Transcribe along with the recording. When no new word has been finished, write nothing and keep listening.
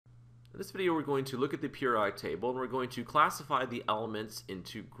In this video, we're going to look at the periodic table and we're going to classify the elements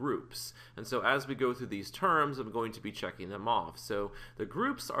into groups. And so as we go through these terms, I'm going to be checking them off. So the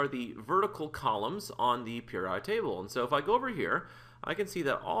groups are the vertical columns on the periodic table. And so if I go over here, I can see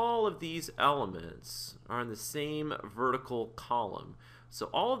that all of these elements are in the same vertical column. So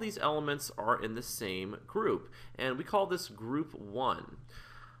all of these elements are in the same group, and we call this group 1.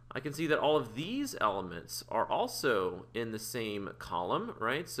 I can see that all of these elements are also in the same column,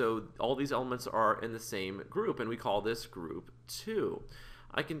 right? So all these elements are in the same group, and we call this group 2.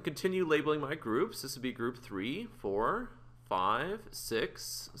 I can continue labeling my groups. This would be group 3, 4, 5,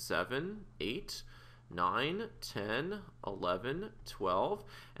 6, 7, 8, 9, 10, 11, 12,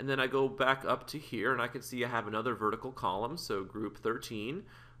 and then I go back up to here and I can see I have another vertical column, so group 13,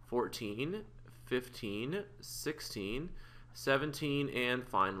 14, 15, 16, 17, and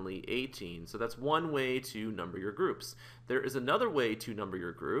finally 18. So that's one way to number your groups. There is another way to number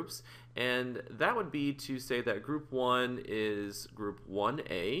your groups, and that would be to say that group 1 is group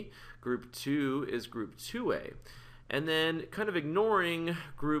 1A, group 2 is group 2A. And then, kind of ignoring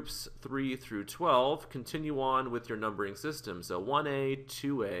groups 3 through 12, continue on with your numbering system. So 1A,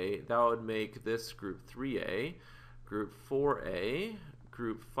 2A, that would make this group 3A, group 4A,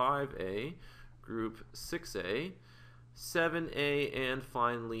 group 5A, group 6A, 7A, and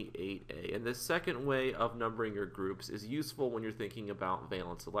finally 8A. And the second way of numbering your groups is useful when you're thinking about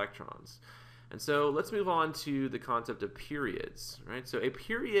valence electrons. And so let's move on to the concept of periods, right? So a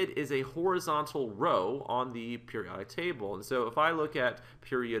period is a horizontal row on the periodic table. And so if I look at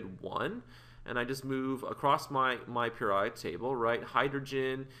period 1, and I just move across my periodic table, right?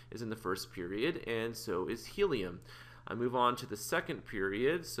 Hydrogen is in the first period, and so is helium. I move on to the second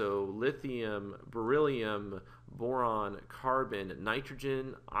period, so lithium, beryllium, boron, carbon,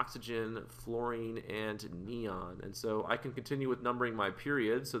 nitrogen, oxygen, fluorine, and neon. And so I can continue with numbering my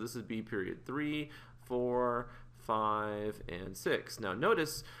periods. So this would be period 3, 4, 5, and 6. Now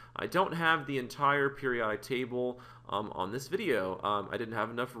notice I don't have the entire periodic table on this video. I didn't have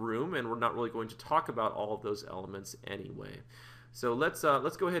enough room, and we're not really going to talk about all of those elements anyway. So let's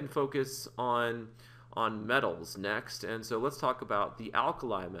go ahead and focus on metals next, and so let's talk about the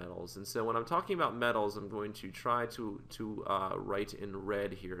alkali metals. And so when I'm talking about metals, I'm going to try to write in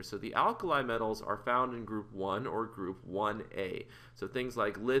red here. So the alkali metals are found in group 1 or group 1A. So things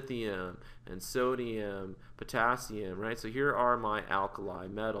like lithium and sodium, potassium, right? So here are my alkali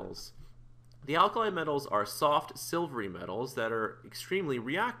metals. The alkali metals are soft silvery metals that are extremely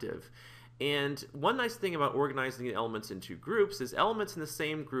reactive. And one nice thing about organizing the elements into groups is elements in the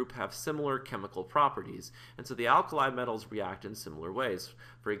same group have similar chemical properties, and so the alkali metals react in similar ways.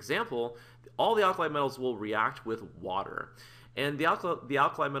 For example, all the alkali metals will react with water. And the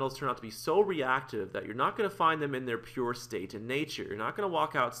alkali metals turn out to be so reactive that you're not going to find them in their pure state in nature. You're not going to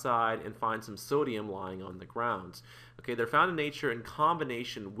walk outside and find some sodium lying on the ground. Okay, they're found in nature in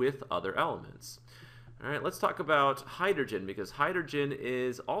combination with other elements. All right, let's talk about hydrogen, because hydrogen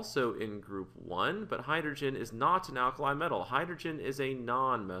is also in group 1, but hydrogen is not an alkali metal. Hydrogen is a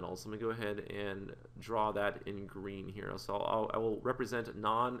non-metal. So let me go ahead and draw that in green here. So I will represent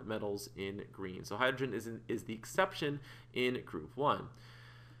non-metals in green. So hydrogen is the exception in group 1.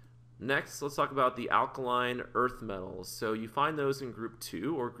 Next, let's talk about the alkaline earth metals. So you find those in group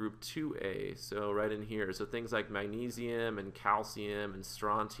 2 or group 2A, so right in here. So things like magnesium and calcium and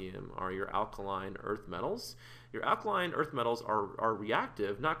strontium are your alkaline earth metals. Your alkaline earth metals are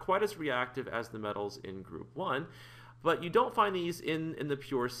reactive, not quite as reactive as the metals in group 1, but you don't find these in the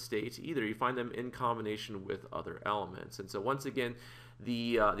pure state either. You find them in combination with other elements. And so once again,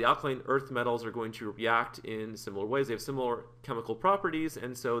 the alkaline earth metals are going to react in similar ways. They have similar chemical properties,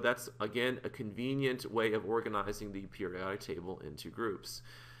 and so that's, again, a convenient way of organizing the periodic table into groups.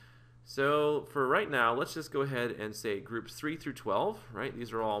 So for right now, let's just go ahead and say groups 3 through 12, right?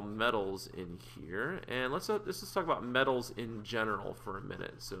 These are all metals in here. And let's just talk about metals in general for a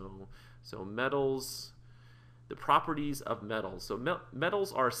minute. So metals, the properties of metals. So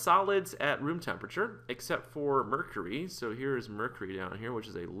metals are solids at room temperature, except for mercury. So here is mercury down here, which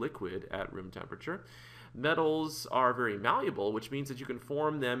is a liquid at room temperature. Metals are very malleable, which means that you can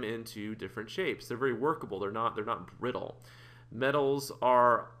form them into different shapes. They're very workable. They're not brittle. Metals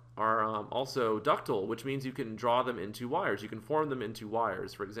are also ductile, which means you can draw them into wires. You can form them into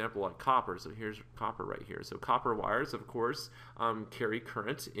wires, for example, like copper. So here's copper right here. So copper wires, of course, carry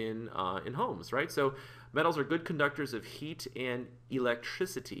current in homes, right? So metals are good conductors of heat and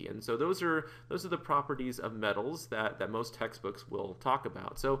electricity, and so those are the properties of metals that most textbooks will talk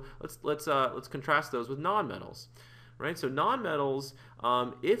about. So let's contrast those with nonmetals. right? So nonmetals,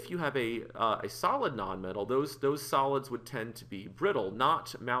 if you have a solid nonmetal, those solids would tend to be brittle,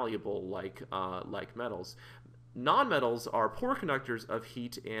 not malleable like metals. Nonmetals are poor conductors of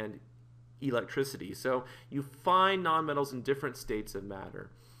heat and electricity. So you find nonmetals in different states of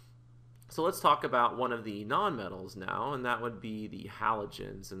matter. So let's talk about one of the nonmetals now, and that would be the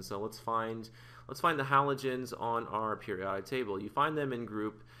halogens. And so let's find the halogens on our periodic table. You find them in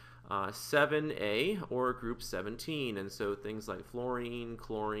group 7A or group 17, and so things like fluorine,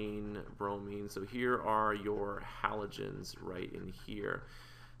 chlorine, bromine. So here are your halogens right in here.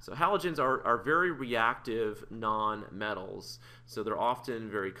 So halogens are very reactive nonmetals. So they're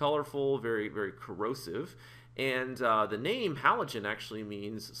often very colorful, very corrosive. And the name halogen actually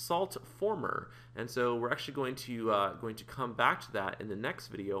means salt former, and so we're actually going to come back to that in the next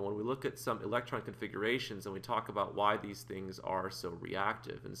video when we look at some electron configurations and we talk about why these things are so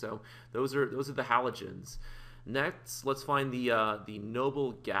reactive. And so those are the halogens. Next, let's find the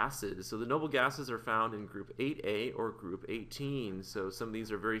noble gases. So the noble gases are found in group 8A or group 18. So some of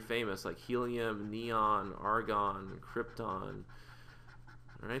these are very famous, like helium, neon, argon, krypton.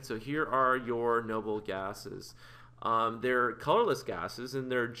 All right, so here are your noble gases. They're colorless gases,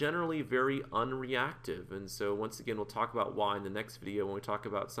 and they're generally very unreactive. And so once again, we'll talk about why in the next video when we talk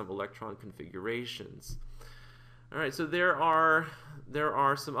about some electron configurations. All right, so there are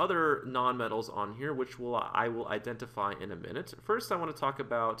some other nonmetals on here, which I will identify in a minute. First, I want to talk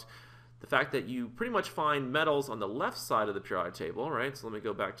about the fact that you pretty much find metals on the left side of the periodic table, right? So let me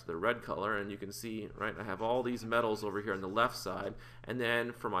go back to the red color, and you can see, right, I have all these metals over here on the left side. And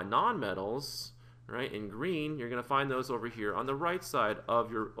then for my nonmetals, right, in green, you're going to find those over here on the right side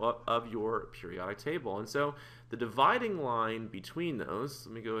of your periodic table. And so the dividing line between those,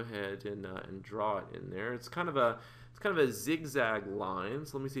 let me go ahead and draw it in there. It's kind of a zigzag line.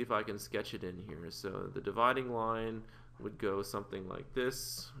 So let me see if I can sketch it in here. So the dividing line would go something like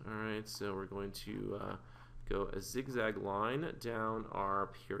this. All right, so we're going to go a zigzag line down our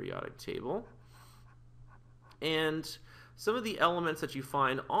periodic table. And some of the elements that you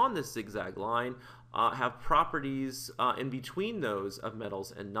find on this zigzag line have properties in between those of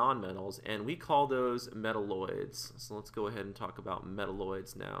metals and nonmetals, and we call those metalloids. So let's go ahead and talk about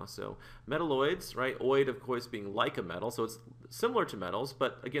metalloids now. So metalloids, right, oid of course being like a metal, so it's similar to metals,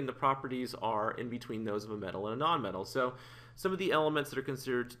 but again the properties are in between those of a metal and a nonmetal. So some of the elements that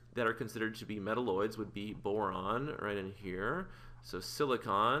are considered to be metalloids would be boron, right in here, so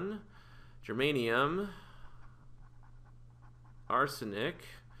silicon, germanium, arsenic,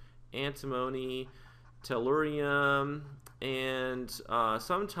 antimony, tellurium, and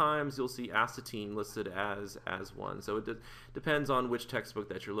sometimes you'll see acetine listed as one. So it depends on which textbook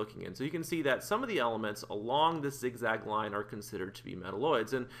that you're looking in. So you can see that some of the elements along this zigzag line are considered to be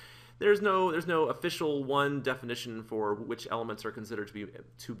metalloids, and there's no official one definition for which elements are considered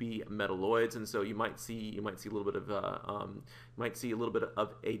to be metalloids, and so you might see a little bit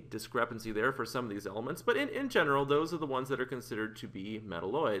of a discrepancy there for some of these elements. But in general, those are the ones that are considered to be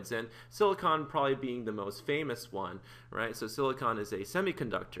metalloids, and silicon probably being the most famous one, right? So silicon is a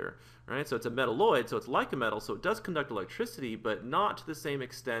semiconductor, right? So it's a metalloid, so it's like a metal, so it does conduct electricity, but not to the same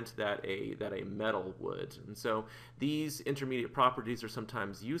extent that a metal would. And so these intermediate properties are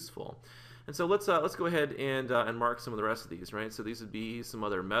sometimes useful. And so let's go ahead and mark some of the rest of these, right? So these would be some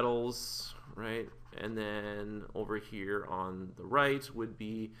other metals, right? And then over here on the right would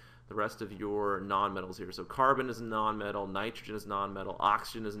be the rest of your nonmetals here. So carbon is a nonmetal, nitrogen is nonmetal,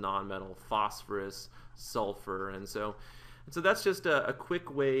 oxygen is nonmetal, phosphorus, sulfur, and so that's just a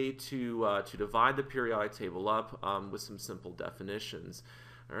quick way to divide the periodic table up with some simple definitions.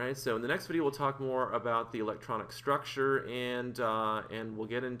 All right, so in the next video we'll talk more about the electronic structure and we'll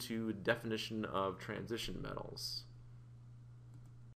get into definition of transition metals.